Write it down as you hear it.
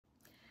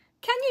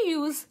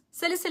use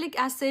salicylic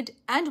acid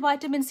and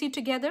vitamin C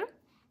together?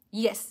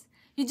 Yes,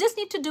 you just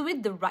need to do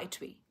it the right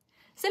way.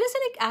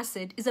 Salicylic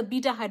acid is a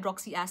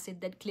beta-hydroxy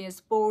acid that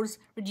clears pores,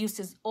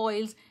 reduces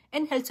oils,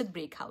 and helps with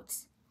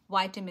breakouts.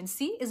 Vitamin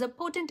C is a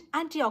potent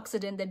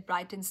antioxidant that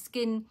brightens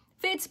skin,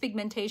 fades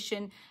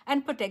pigmentation,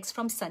 and protects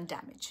from sun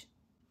damage.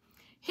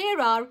 Here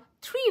are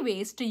 3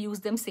 ways to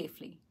use them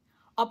safely.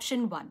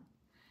 Option 1.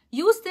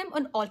 Use them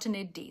on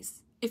alternate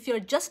days. If you're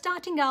just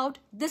starting out,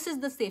 this is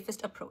the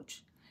safest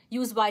approach.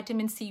 Use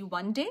vitamin C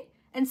one day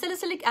and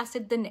salicylic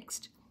acid the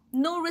next.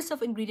 No risk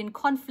of ingredient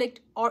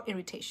conflict or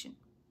irritation.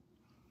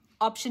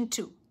 Option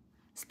 2.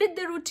 Split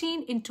the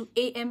routine into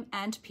AM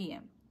and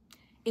PM.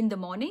 In the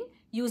morning,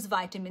 use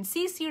vitamin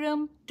C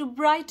serum to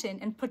brighten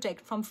and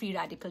protect from free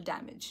radical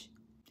damage.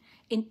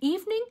 In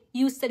evening,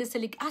 use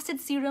salicylic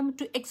acid serum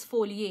to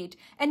exfoliate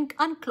and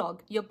unclog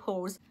your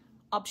pores.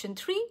 Option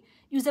 3.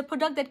 Use a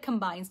product that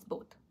combines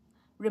both.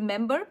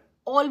 Remember,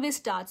 always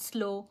start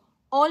slow,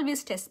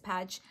 always test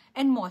patch,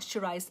 and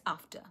moisturize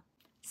after.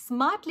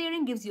 Smart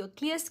layering gives you a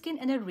clear skin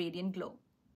and a radiant glow.